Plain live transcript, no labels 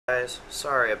Guys,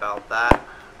 sorry about that.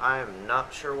 I'm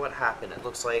not sure what happened. It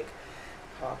looks like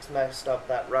Hawks messed up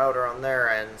that router on their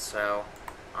end, so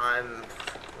I'm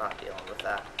not dealing with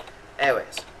that.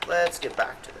 Anyways, let's get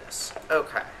back to this.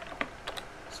 Okay,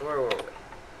 so where were we?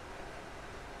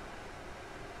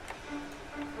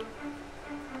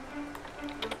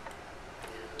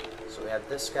 So we have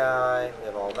this guy, we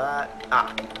have all that.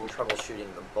 I'm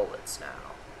troubleshooting the bullets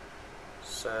now.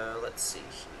 So let's see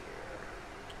here.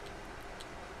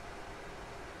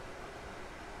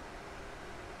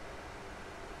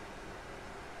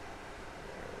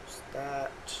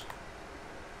 That.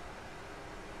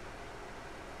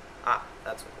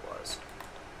 That's what it was.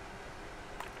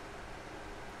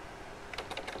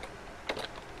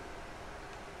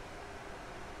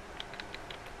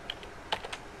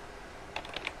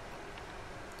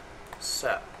 So,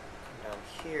 come down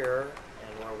here,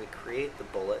 and where we create the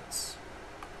bullets,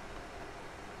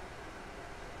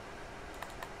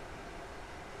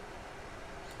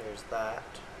 so there's that.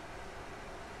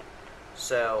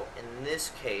 So in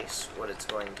this case, what it's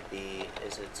going to be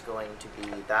is it's going to be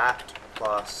that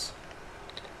plus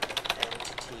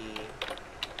entity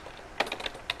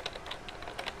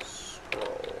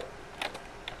scroll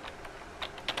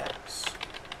x.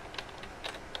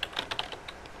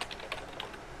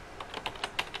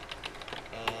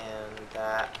 And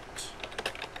that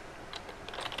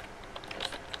is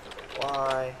for the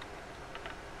y.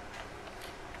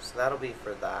 So that'll be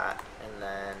for that. And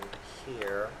then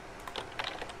here,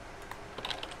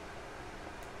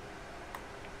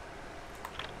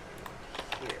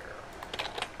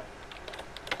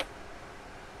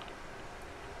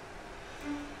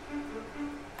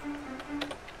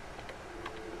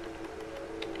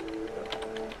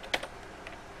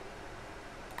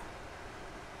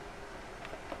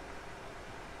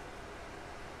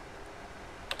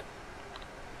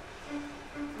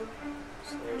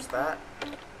 so there's that.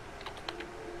 And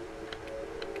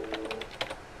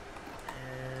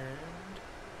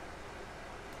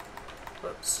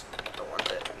whoops, don't want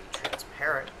that to be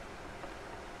transparent.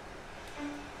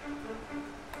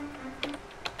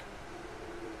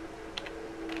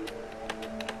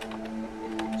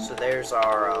 So there's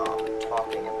our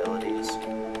talking abilities.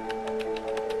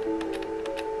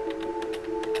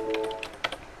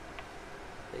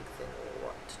 Big thing we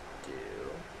want to do.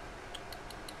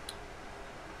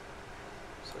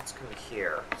 So let's come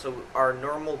here. So our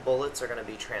normal bullets are going to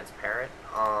be transparent.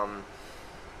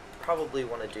 Probably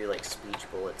want to do like speech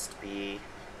bullets to be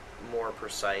more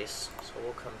precise. So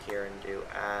we'll come here and do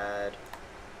add.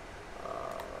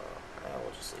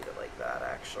 We'll just leave it like that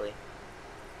actually.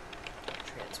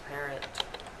 Transparent.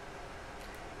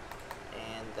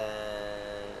 And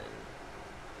then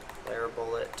flare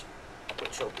bullet,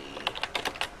 which will be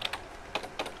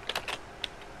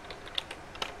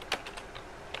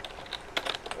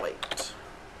white.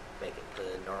 Make it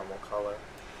the normal color.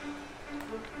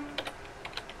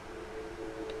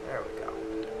 There we go.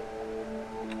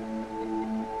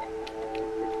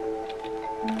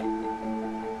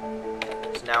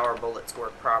 So now our bullets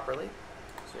work properly.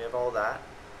 So we have all that.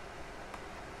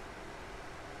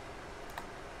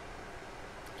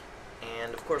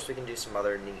 And of course we can do some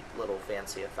other neat little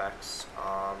fancy effects.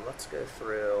 Let's go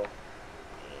through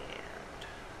and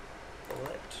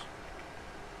bullet.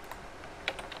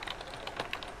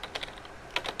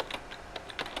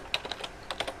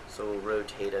 So we'll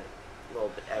rotate it a little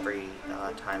bit every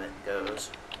time it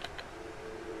goes.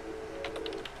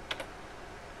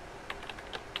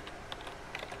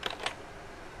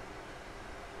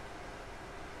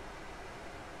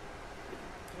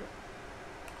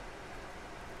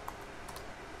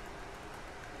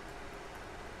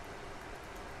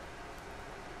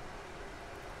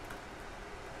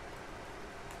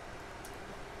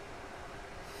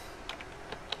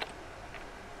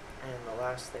 And the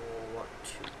last thing we'll want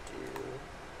to do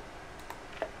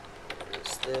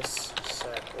is this,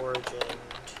 set origin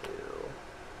to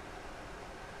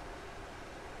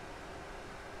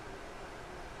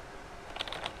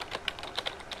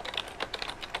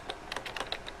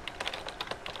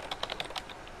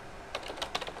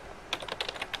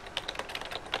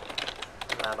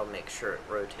and that'll make sure it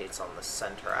rotates on the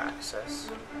center axis.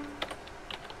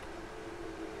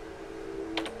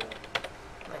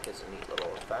 That gives a neat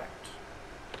little effect.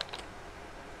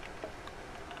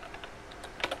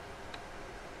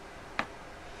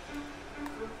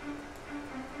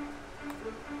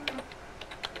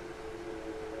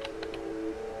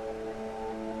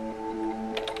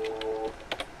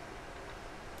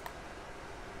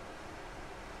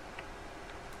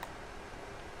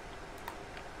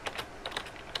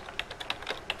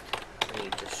 I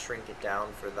need to shrink it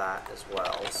down for that as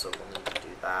well, so we'll need to do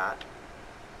that.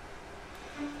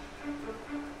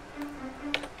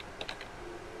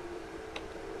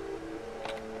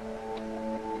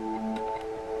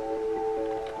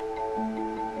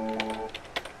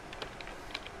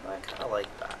 I kind of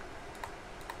like that.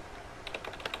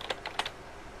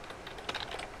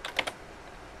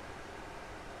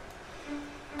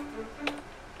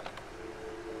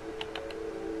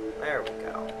 There we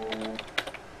go.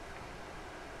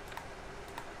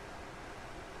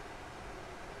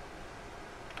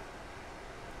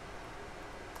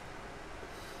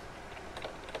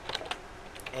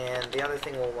 And the other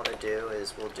thing we'll want to do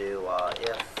is we'll do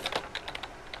if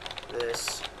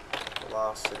this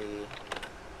velocity,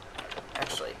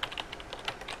 actually,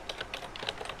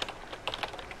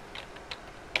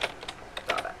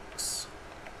 dot x.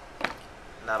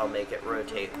 And that'll make it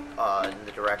rotate in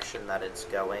the direction that it's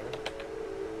going.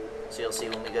 So you'll see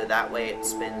when we go that way it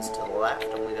spins to the left,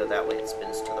 and when we go that way it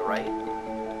spins to the right.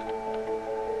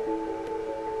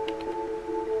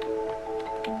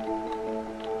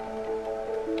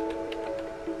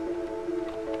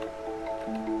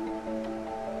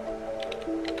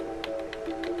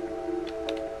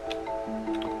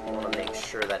 I want to make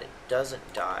sure that it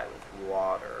doesn't die with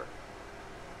water.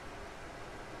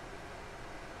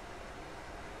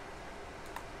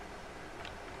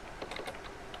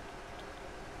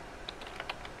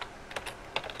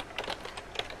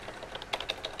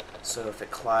 So if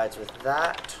it collides with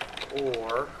that,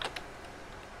 or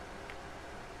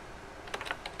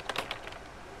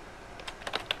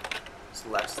it's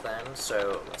less than,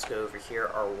 so let's go over here.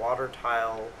 Our water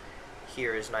tile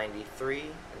here is 93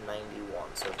 and 91.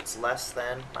 So if it's less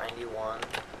than 91,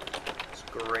 it's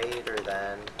greater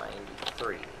than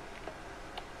 93.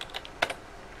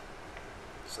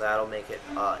 So that'll make it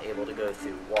able to go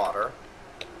through water.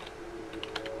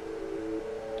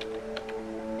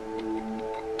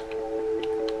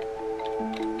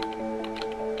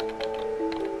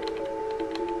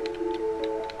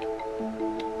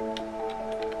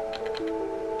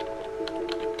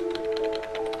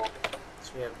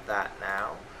 We have that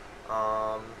now.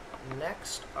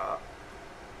 Next up,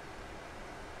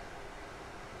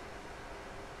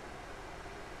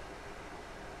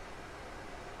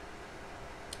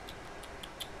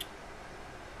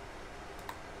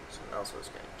 something else I was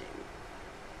going to do.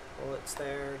 Bullets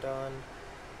there, done.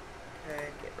 Okay,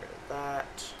 get rid of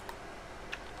that.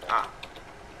 Ah,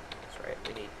 that's right,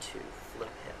 we need to flip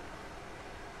him.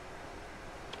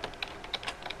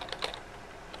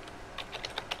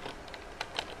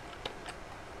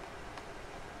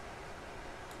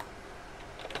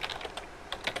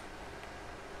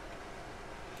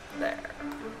 There.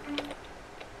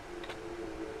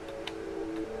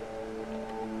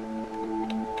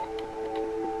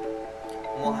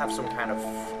 And we'll have some kind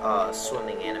of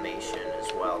swimming animation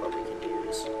as well that we can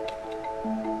use.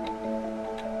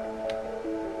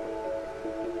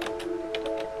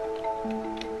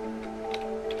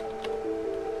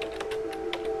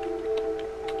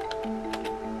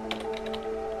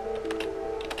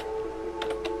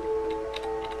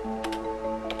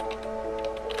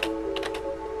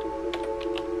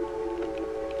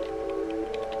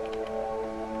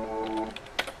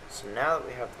 So now that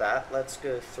we have that, let's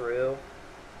go through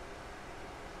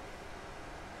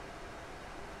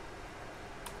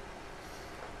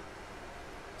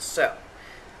so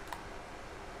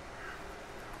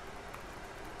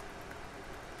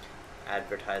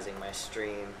advertising my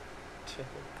stream.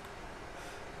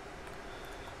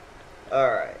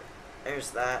 Alright,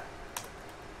 there's that.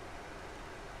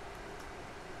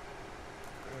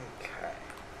 Okay.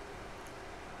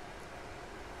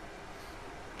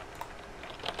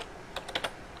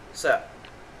 So,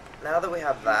 now that we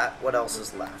have that, what else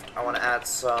is left? I want to add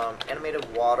some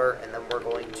animated water, and then we're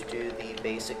going to do the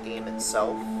basic game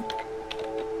itself.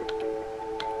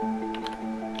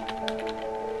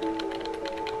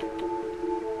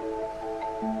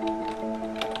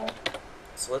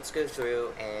 So let's go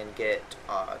through and get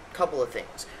a couple of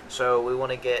things. So we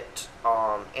want to get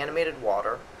animated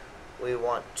water. We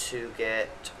want to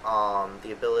get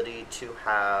the ability to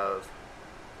have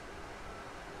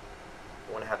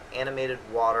animated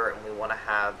water, and we want to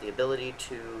have the ability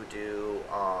to do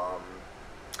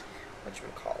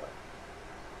whatchamacallit,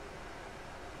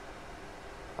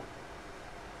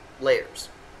 layers.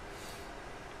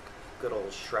 Good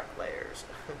old Shrek layers.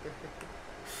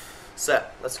 So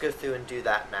let's go through and do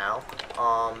that now.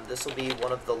 This will be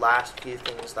one of the last few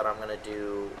things that I'm going to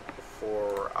do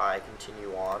before I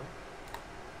continue on.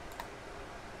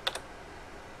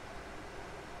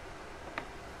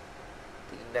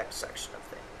 The next section of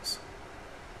things.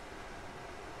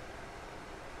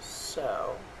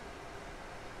 So,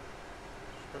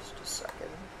 just a second.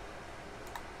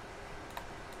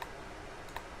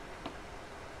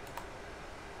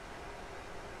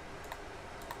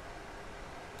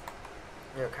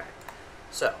 Okay,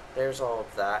 so there's all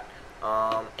of that.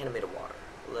 Animated water.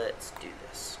 Let's do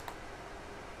this.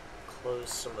 Close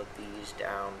some of these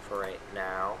down for right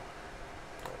now.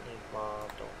 Don't need mob,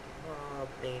 don't need mob.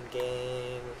 Main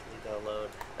game, we can leave that alone.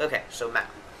 Okay, so map.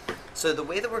 So the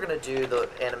way that we're going to do the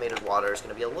animated water is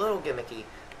going to be a little gimmicky,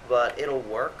 but it'll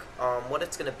work. What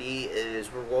it's going to be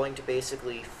is we're going to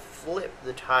basically flip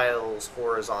the tiles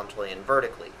horizontally and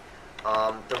vertically.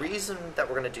 The reason that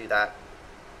we're going to do that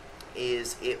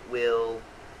is it will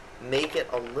make it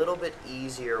a little bit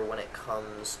easier when it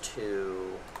comes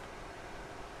to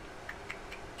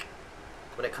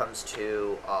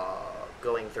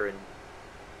going through, and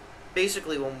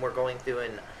basically when we're going through,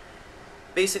 and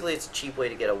basically it's a cheap way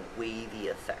to get a wavy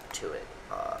effect to it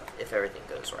if everything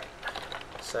goes right.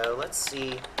 So let's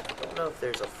see. I don't know if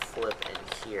there's a flip in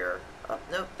here. Oh,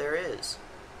 nope, there is.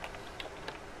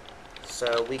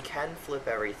 So we can flip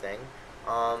everything.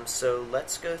 So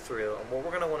let's go through, and what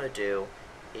we're going to want to do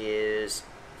is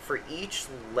for each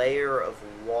layer of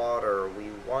water,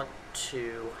 we want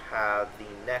to have the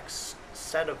next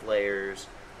set of layers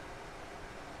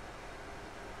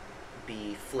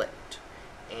be flipped.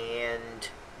 And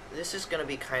this is going to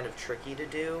be kind of tricky to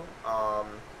do.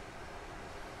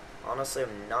 Honestly,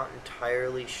 I'm not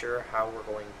entirely sure how we're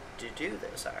going to do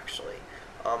this, actually.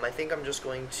 I think I'm just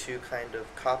going to kind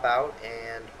of cop out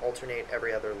and alternate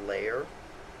every other layer,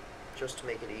 just to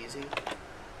make it easy.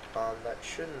 That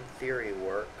should, in theory,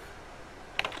 work.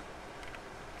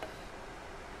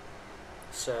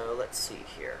 So, let's see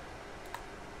here.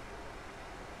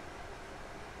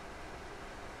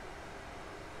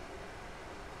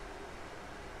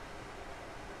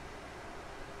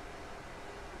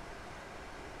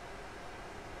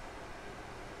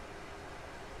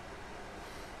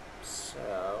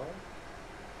 So,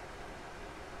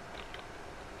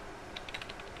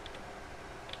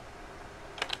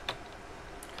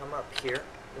 come up here.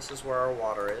 This is where our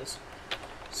water is.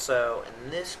 So, in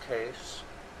this case,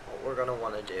 what we're going to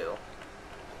want to do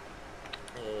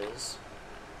is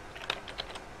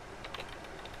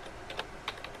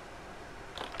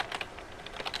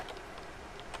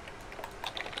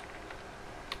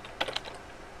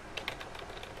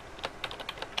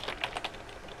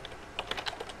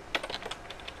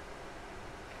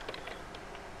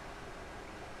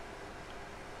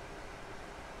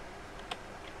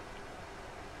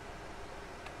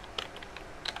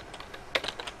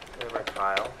our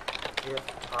tile. If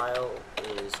the tile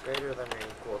is greater than or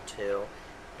equal to,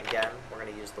 again, we're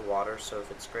going to use the water, so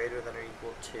if it's greater than or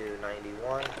equal to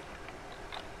 91,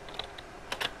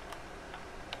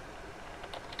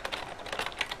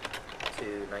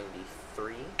 to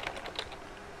 93,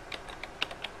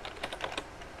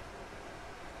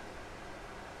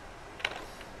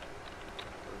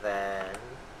 then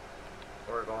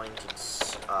we're going to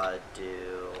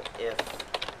do if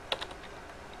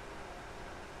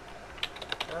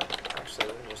actually,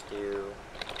 we can just do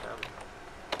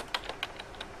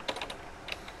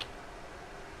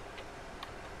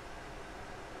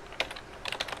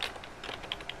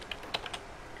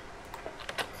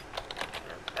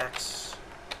x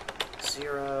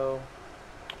 0.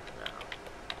 No.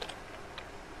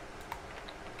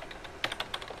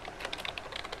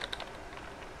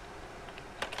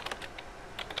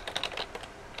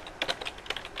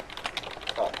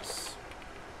 False.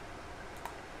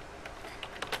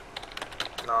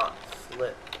 Not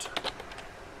flipped.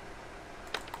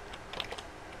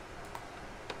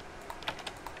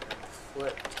 And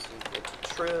flipped is equal to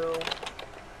true.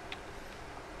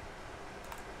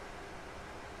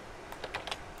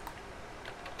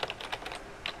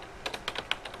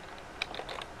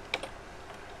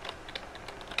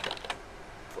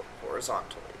 Flip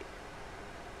horizontally.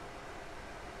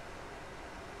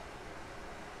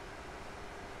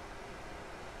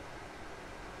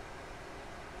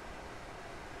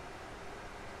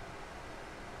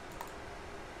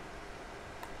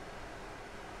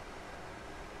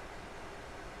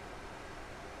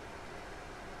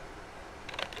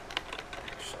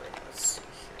 Let's see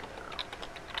here now.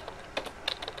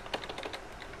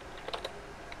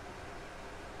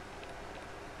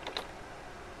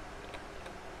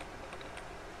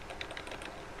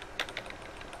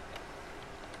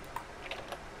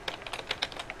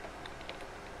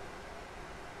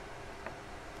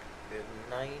 We have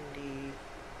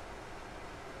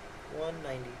 91,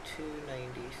 92,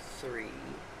 93.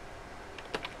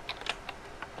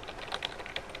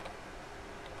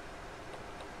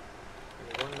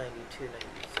 92,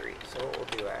 93. So what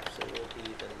we'll do actually, we'll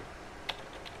be even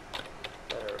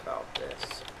better about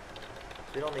this.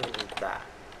 We don't even need that.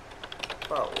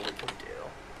 But what we can do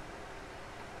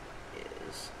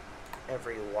is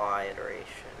every y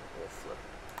iteration will flip.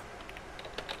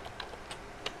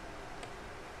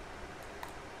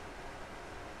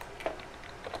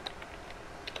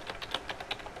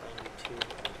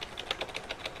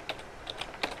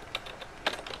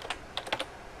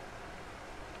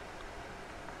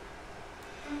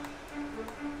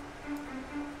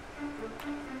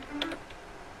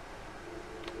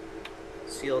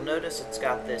 So you'll notice it's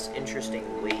got this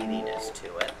interesting waviness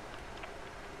to it.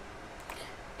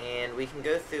 And we can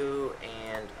go through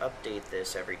and update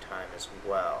this every time as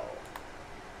well.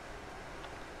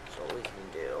 So what we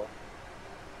can do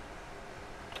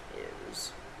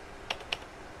is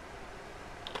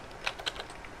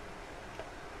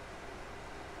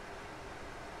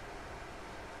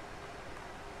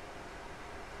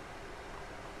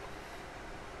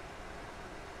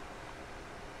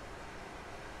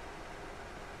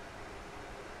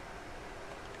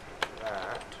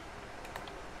that,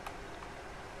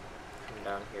 come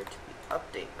down here to the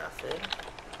update method,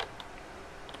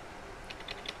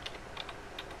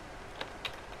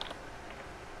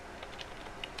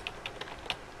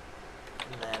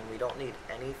 and then we don't need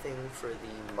anything for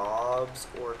the mobs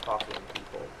or talking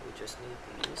people, we just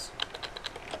need these.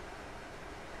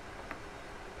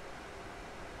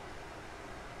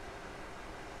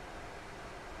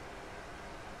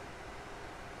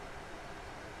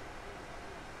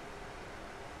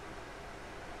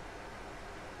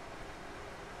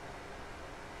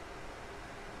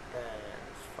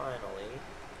 Finally,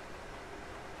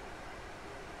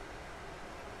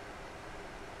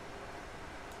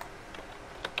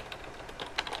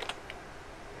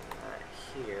 bring that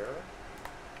here.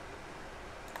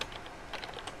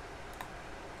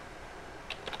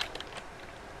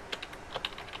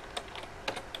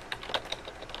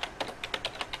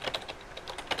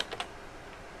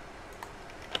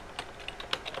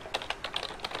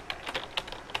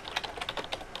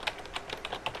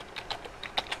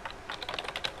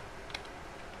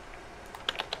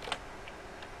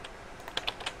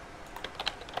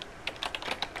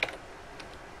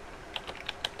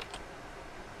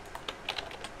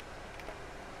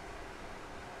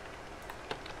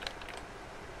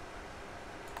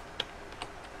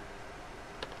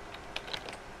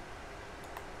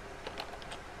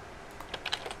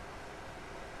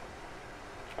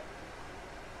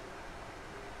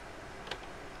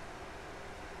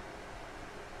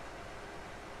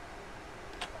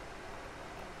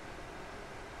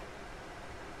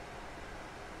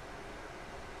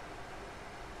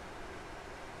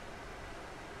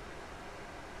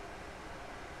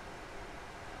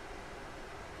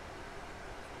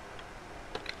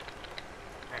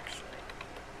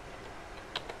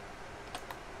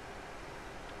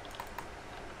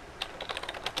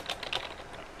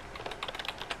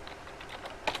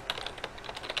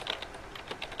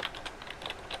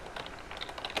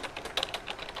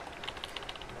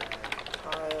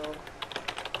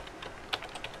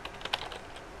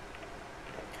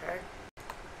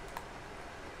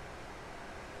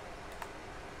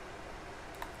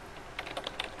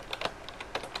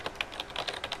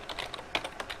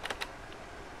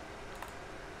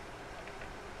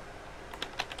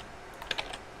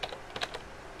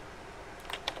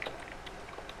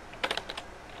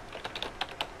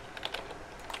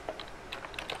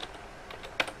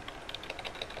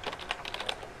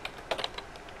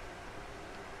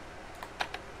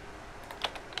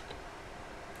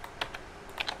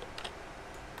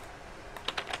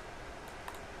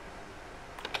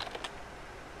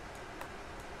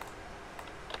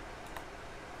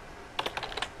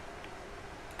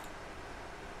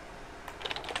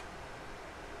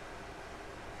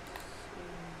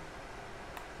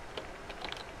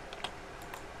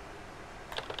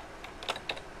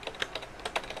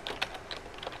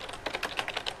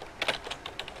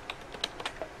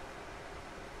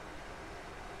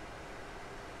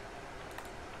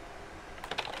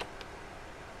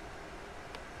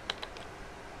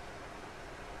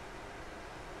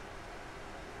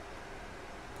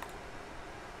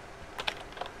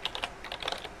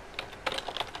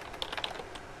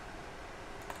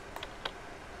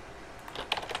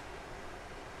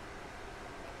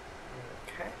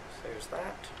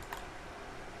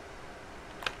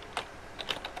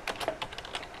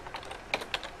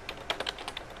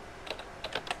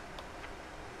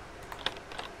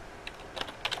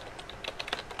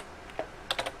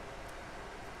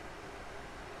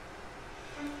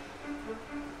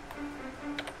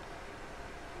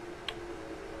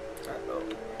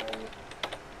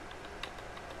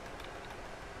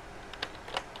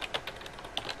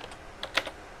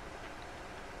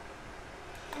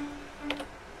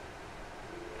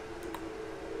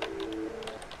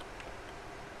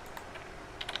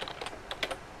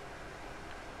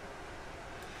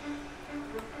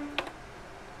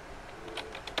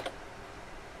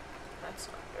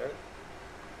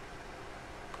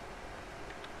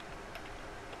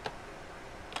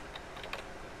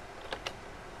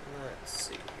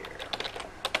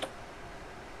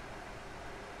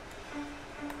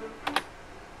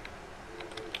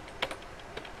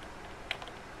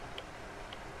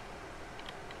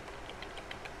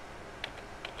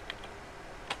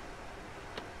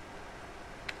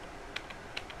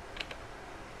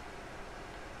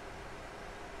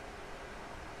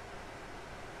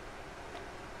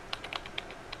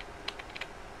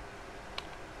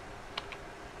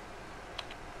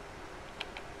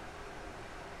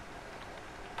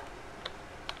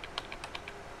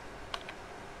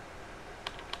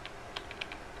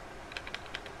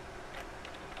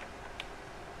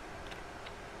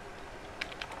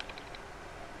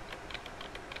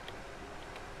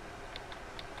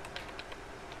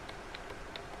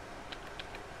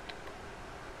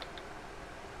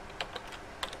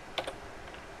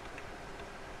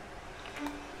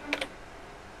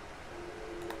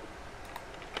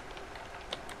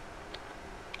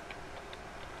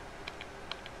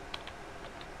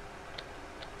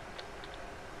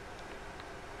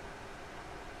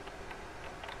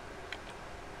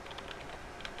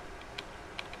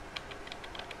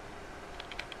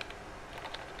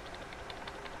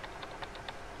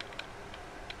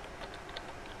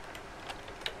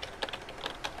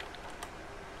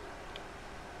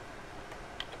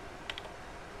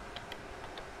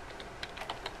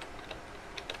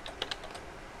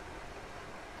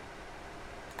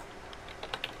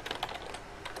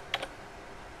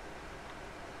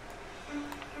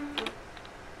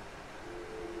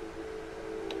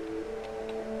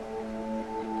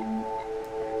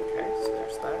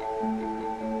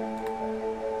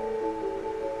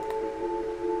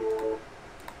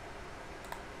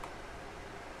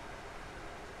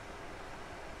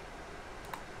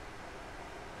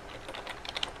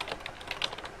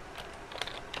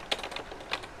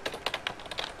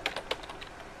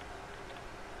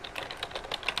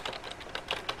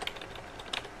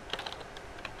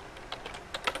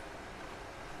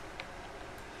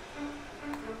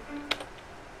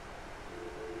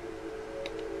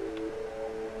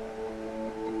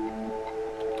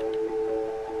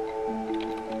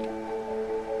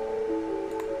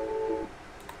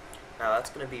 that's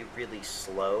going to be really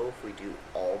slow if we do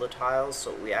all the tiles.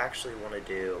 So what we actually want to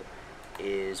do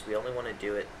is we only want to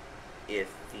do it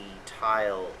if the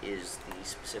tile is the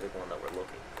specific one that we're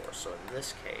looking for. So in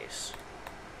this case,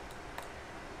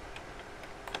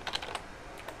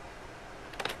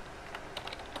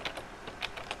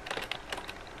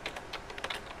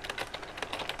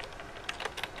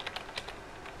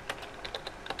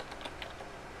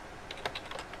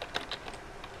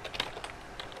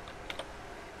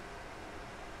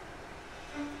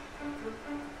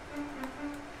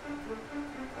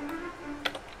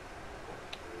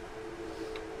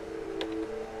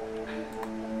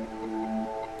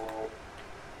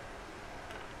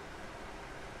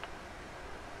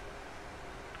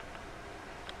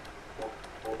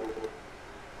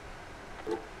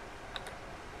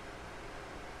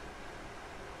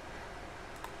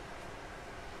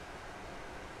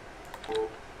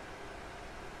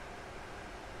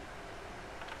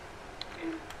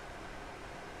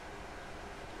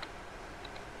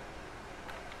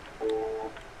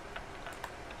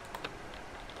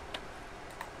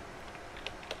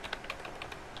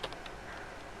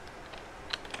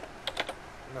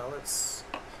 now let's,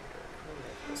 here, can we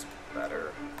make this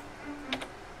better?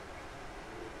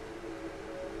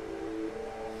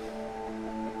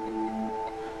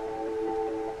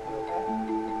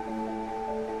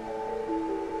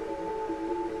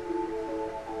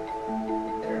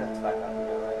 Internet's back up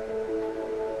again, right?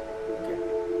 Okay.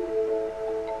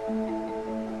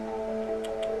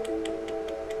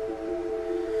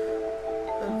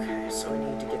 Okay, so we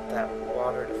need to get that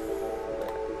water to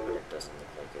flip, but it doesn't look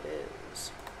like it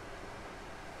is.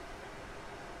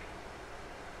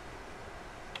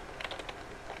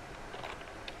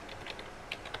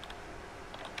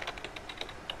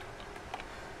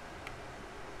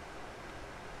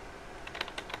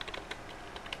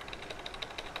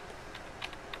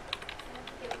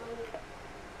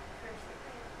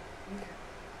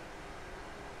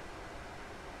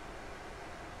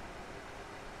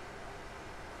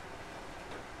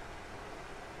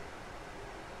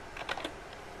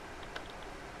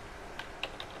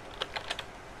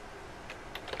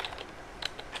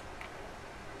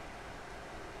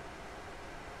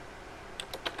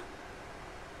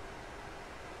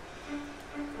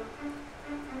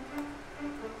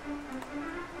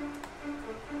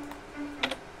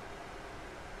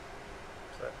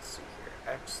 Let's see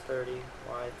here, x30,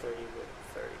 y30, width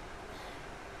 30.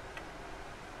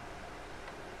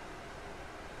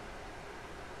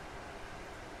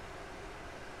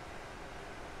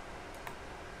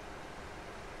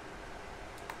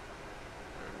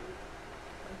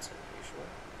 That's unusual.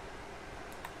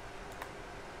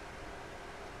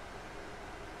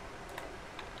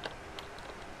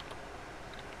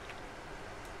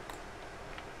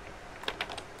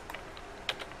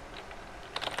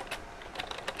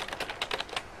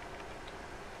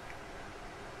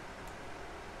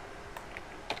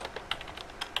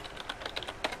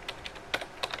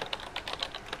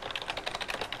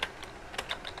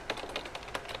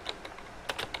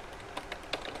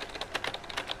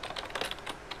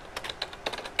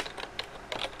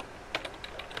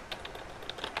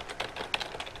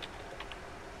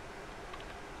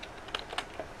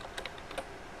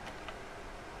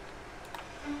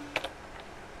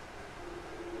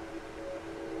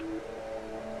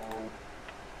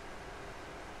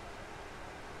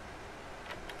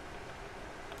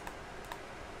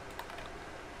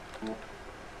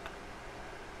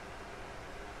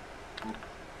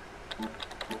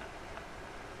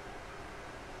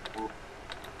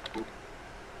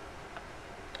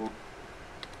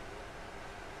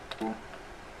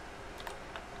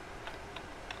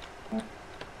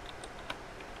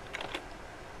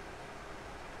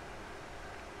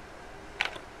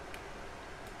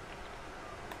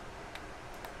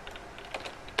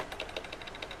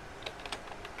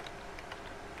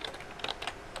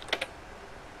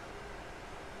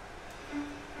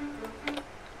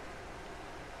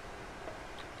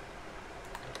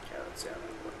 See how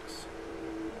that looks.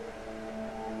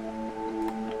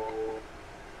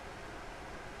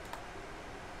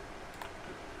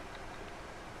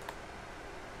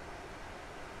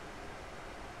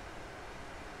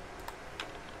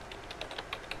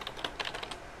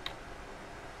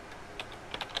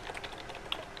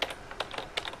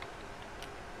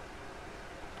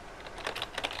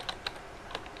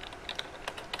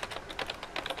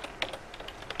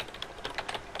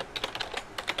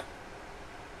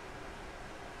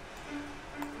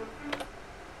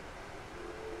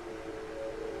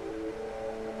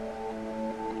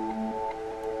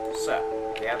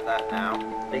 So, we have that now.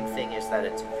 Big thing is that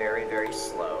it's very, very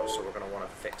slow, so we're going to want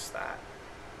to fix that.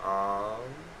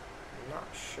 Not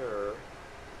sure.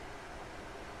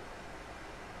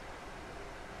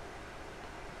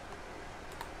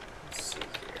 Let's see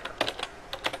here.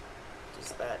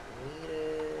 Is that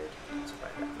needed? Let's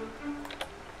find out.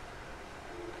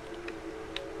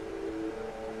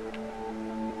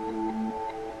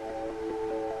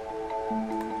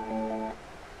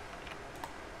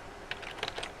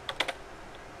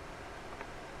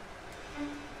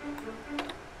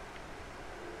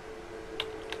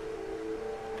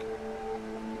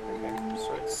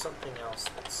 Something else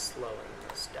that's slowing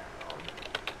this down.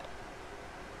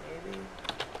 Maybe?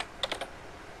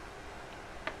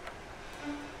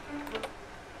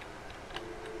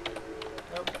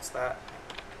 Nope, it's that.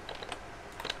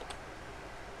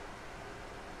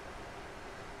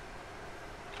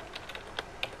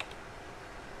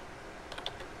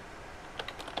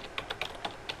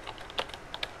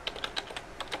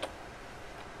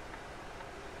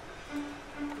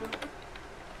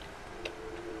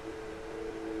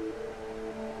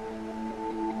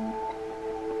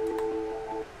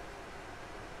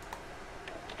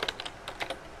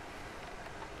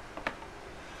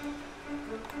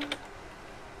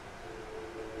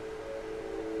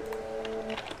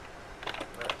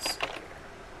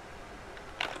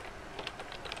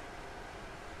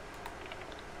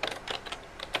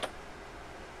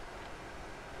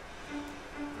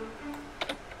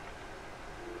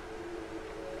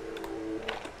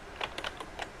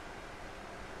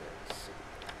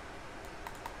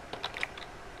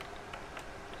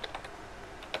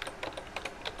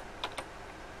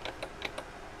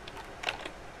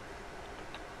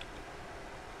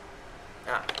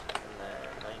 And then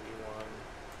 91,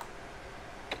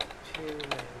 2,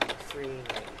 93,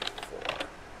 94.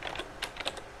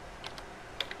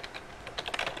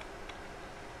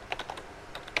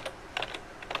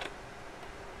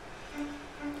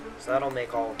 So that'll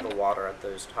make all of the water at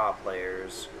those top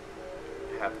layers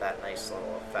have that nice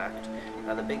little effect.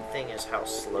 Now the big thing is how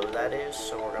slow that is,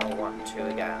 so we're going to want to,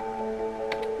 again,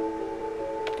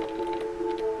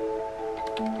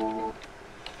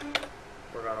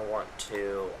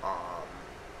 to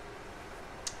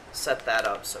set that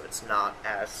up so it's not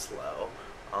as slow.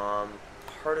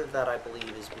 Part of that, I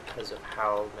believe, is because of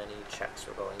how many checks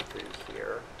are going through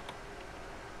here.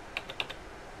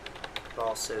 It could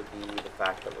also be the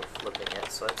fact that we're flipping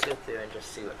it. So let's go through and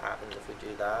just see what happens if we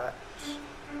do that.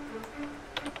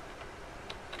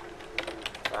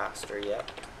 Faster, yep.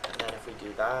 And then if we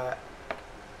do that,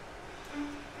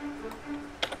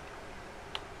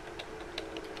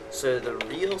 so the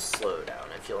real slowdown,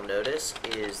 if you'll notice,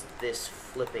 is this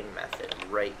flipping method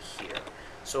right here.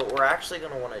 So what we're actually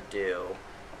going to want to do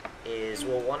is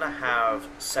we'll want to have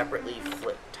separately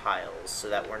flipped tiles so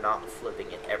that we're not flipping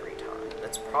it every time.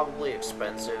 That's probably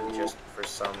expensive just for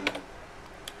some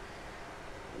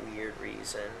weird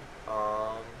reason.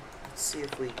 Let's see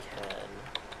if we can.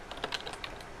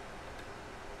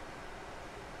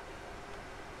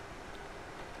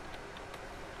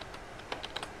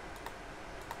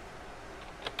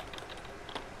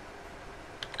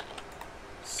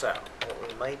 So, what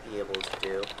we might be able to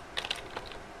do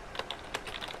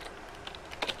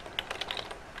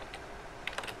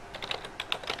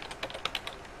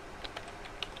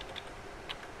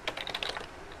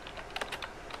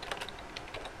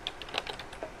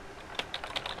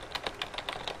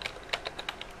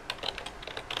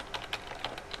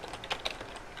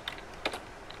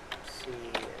C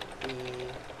and B, and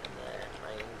then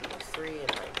 93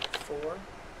 and 94.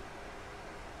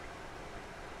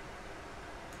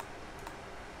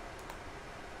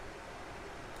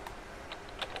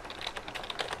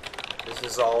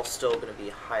 This is all still going to be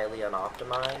highly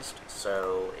unoptimized,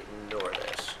 so ignore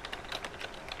this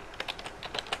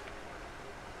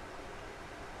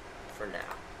for now.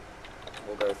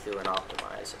 We'll go through and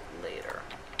optimize it later.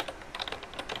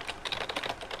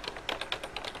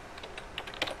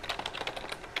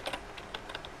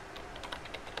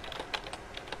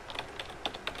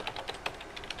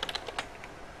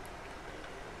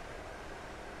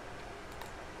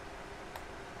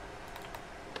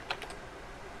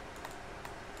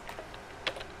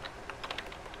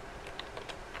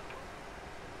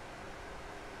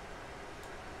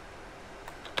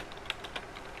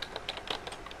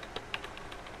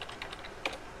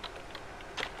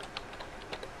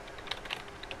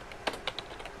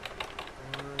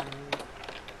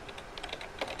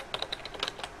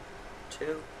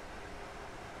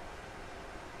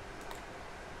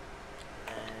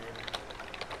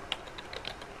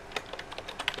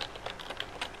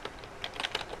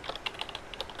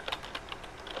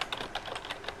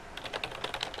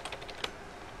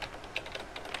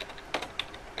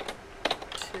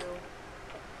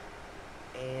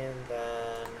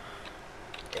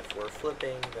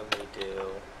 flipping than we do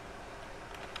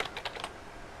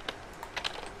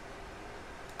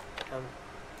temp.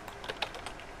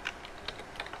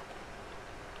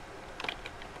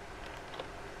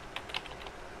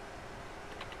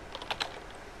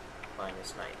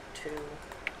 Minus 92.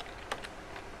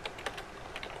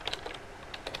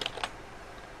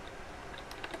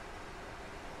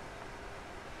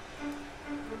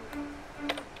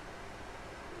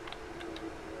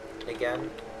 Again,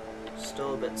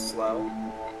 still a bit slow.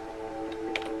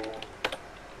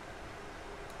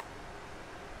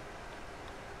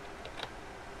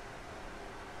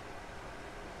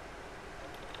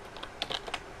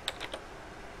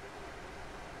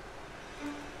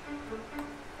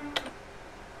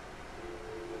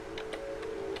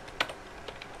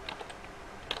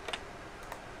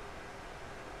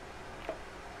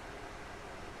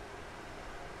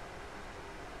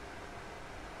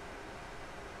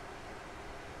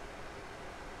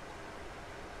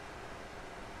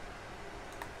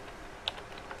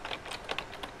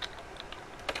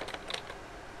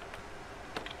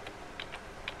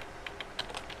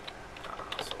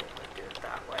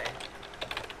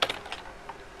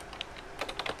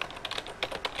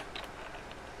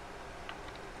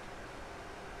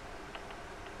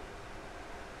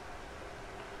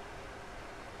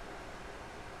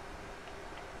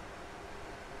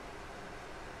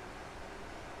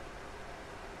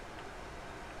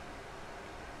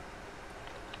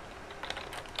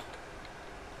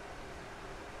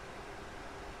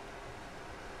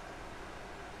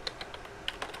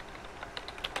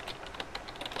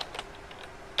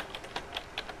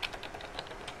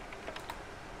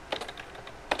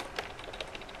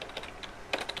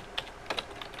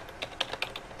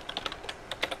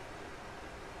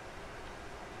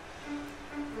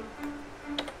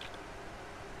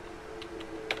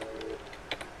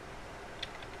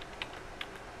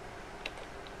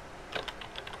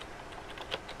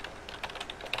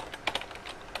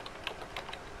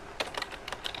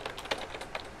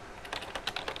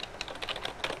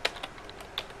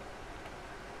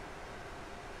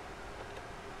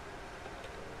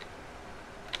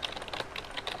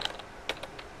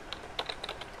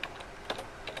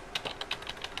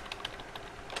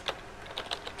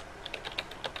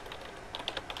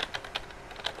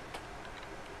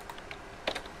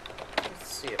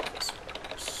 See if this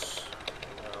works.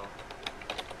 No.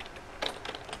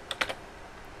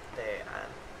 They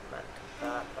meant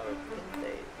that. I would think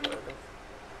they would have.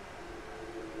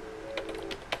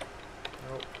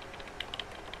 Nope.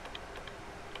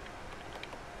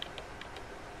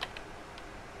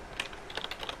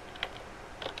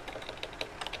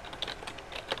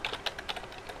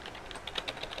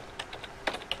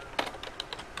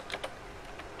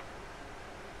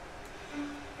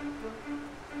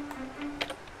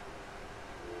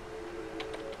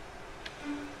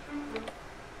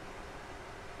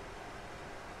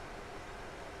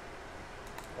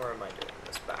 Or am I doing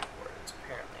this backwards?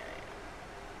 Apparently I am.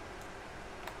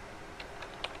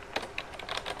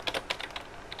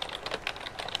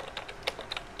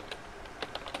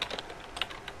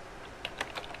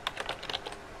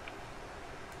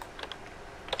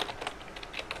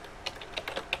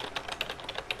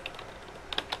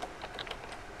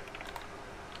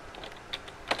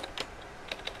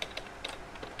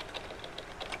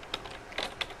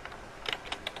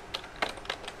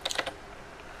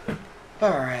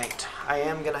 Alright, I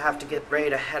am going to have to get ready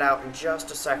to head out in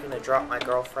just a second to drop my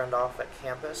girlfriend off at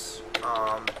campus.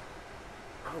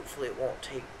 Hopefully it won't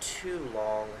take too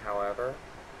long, however.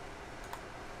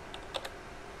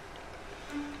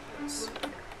 Let's see here.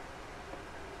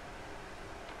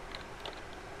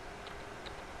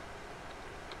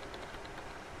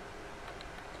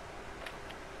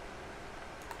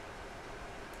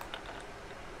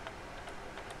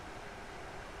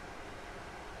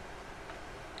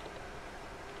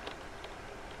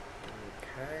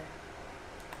 Okay.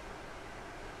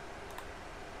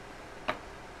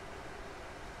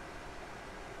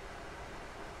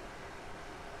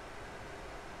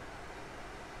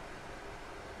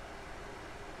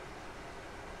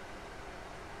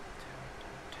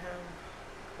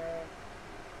 Okay.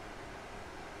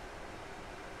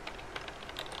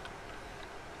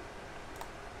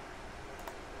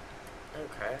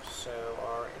 Okay, so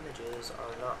our images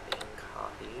are not being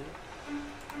copied.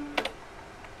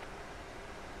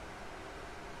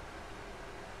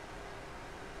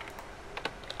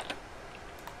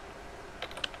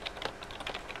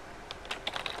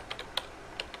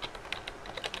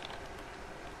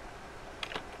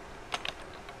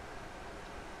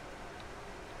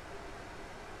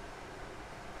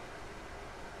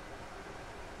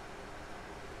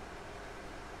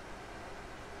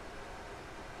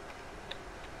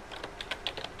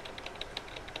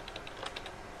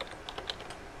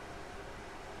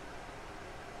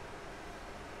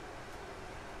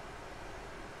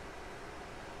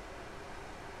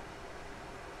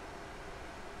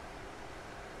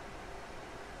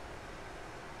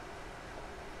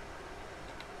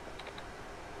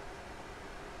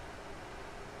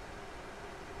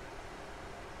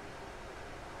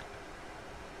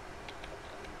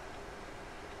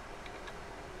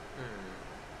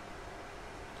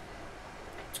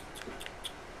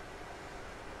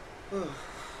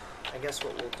 I guess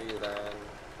what we'll do then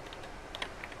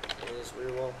is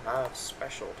we will have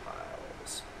special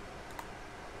tiles.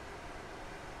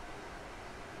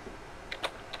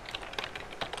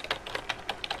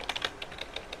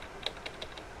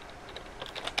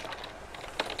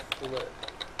 Flip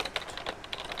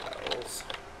tiles.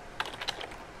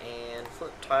 And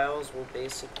flip tiles will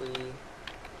basically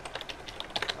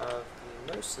have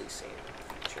the mostly same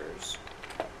features.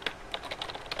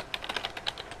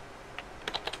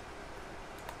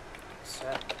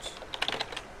 Except with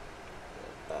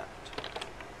that.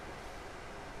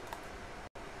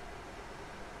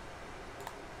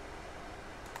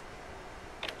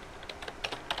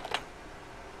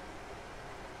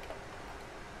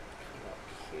 Come up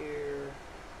here.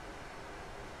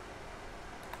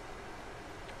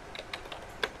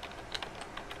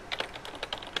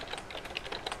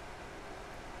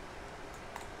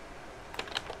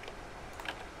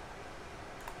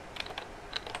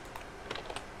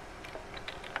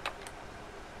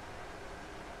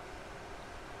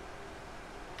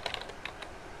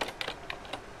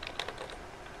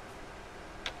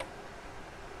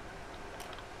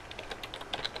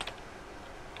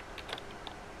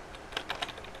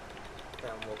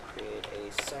 Then we'll create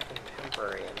a second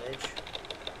temporary image.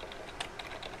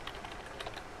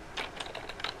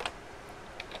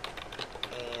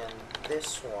 And this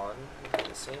one will do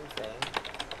the same thing.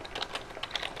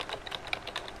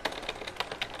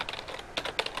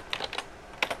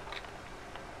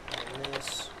 And this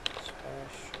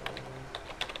special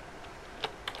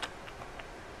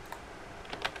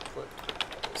flip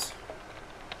tiles.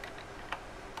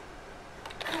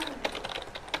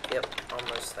 Yep,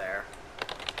 almost there.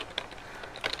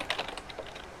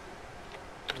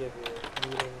 Give your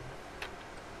meeting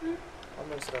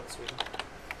almost done, sweetie.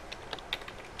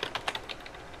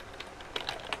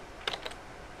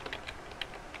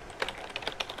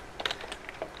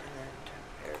 And then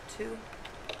compare two.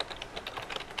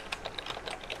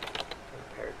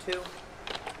 Compare two.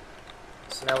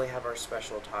 So now we have our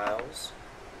special tiles.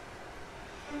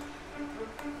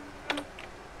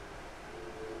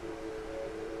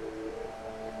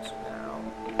 So now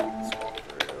let's go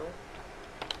through.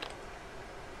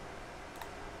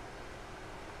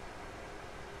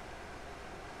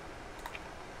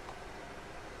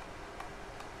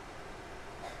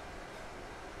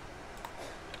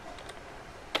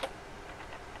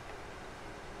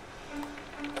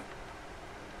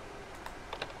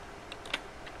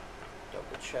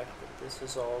 Double check that this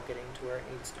is all getting to where it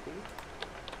needs to be.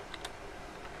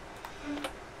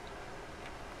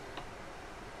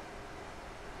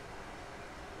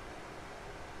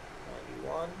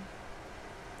 91.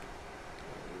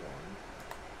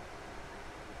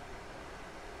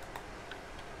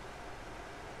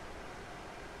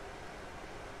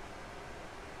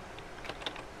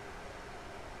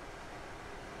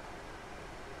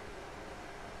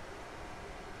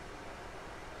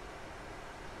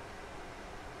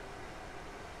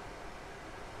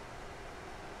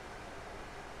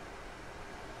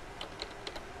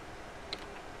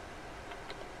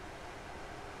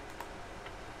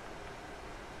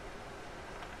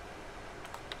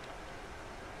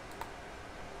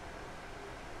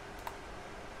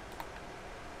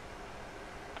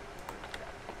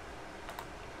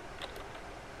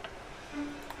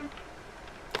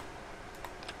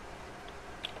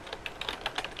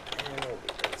 And we'll be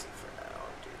lazy for now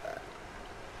and do that.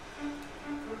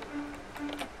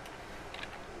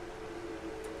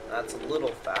 That's a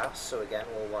little fast, so again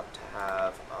we'll want to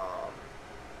have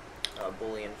a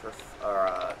boolean for or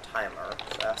a timer.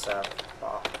 So SF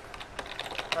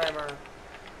timer,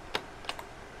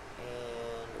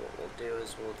 and what we'll do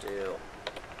is we'll do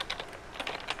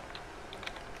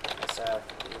SF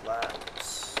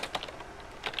elapsed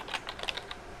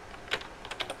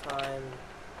time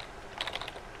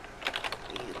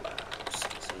elapsed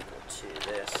is equal to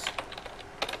this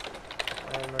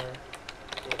timer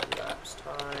elapsed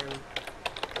time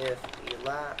if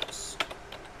elapsed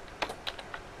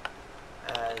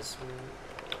as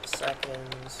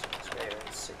seconds is greater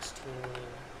than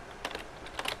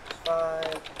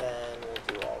 16.5, then we'll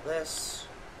do all this,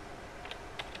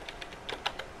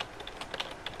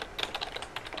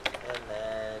 and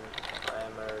then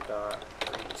timer dot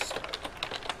restart.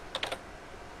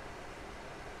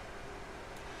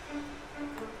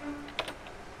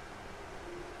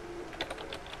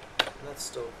 And that's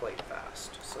still quite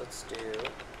fast, so let's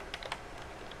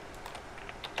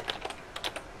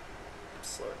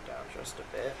slow it down just a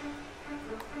bit.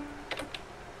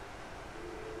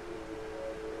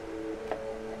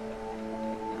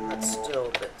 And that's still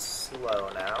a bit slow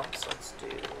now, so let's do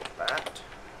that.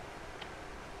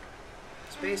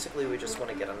 basically we just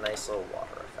want to get a nice little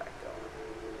water effect going.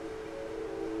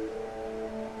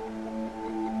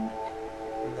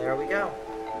 And there we go.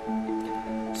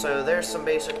 So there's some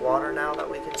basic water now that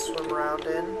we can swim around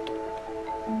in.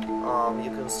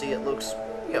 You can see it looks,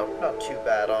 not too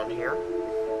bad on here.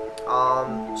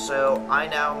 So I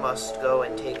now must go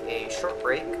and take a short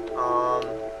break.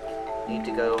 Need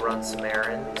to go run some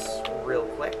errands real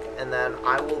quick, and then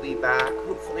I will be back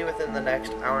hopefully within the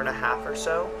next hour and a half or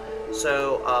so.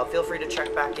 So feel free to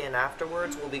check back in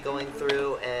afterwards. We'll be going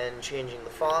through and changing the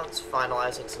fonts,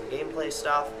 finalizing some gameplay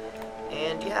stuff,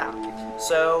 and yeah.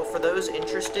 So for those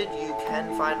interested, you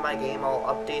can find my game. I'll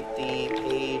update the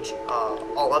page.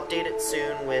 I'll update it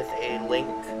soon with a link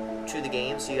to the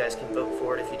game so you guys can vote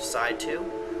for it if you decide to.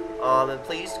 And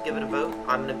please give it a vote.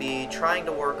 I'm going to be trying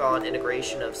to work on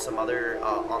integration of some other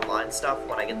online stuff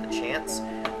when I get the chance.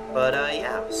 But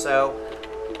yeah, so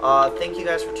thank you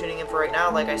guys for tuning in for right now.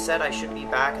 Like I said, I should be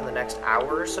back in the next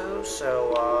hour or so.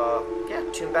 So yeah,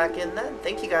 tune back in then.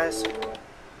 Thank you guys.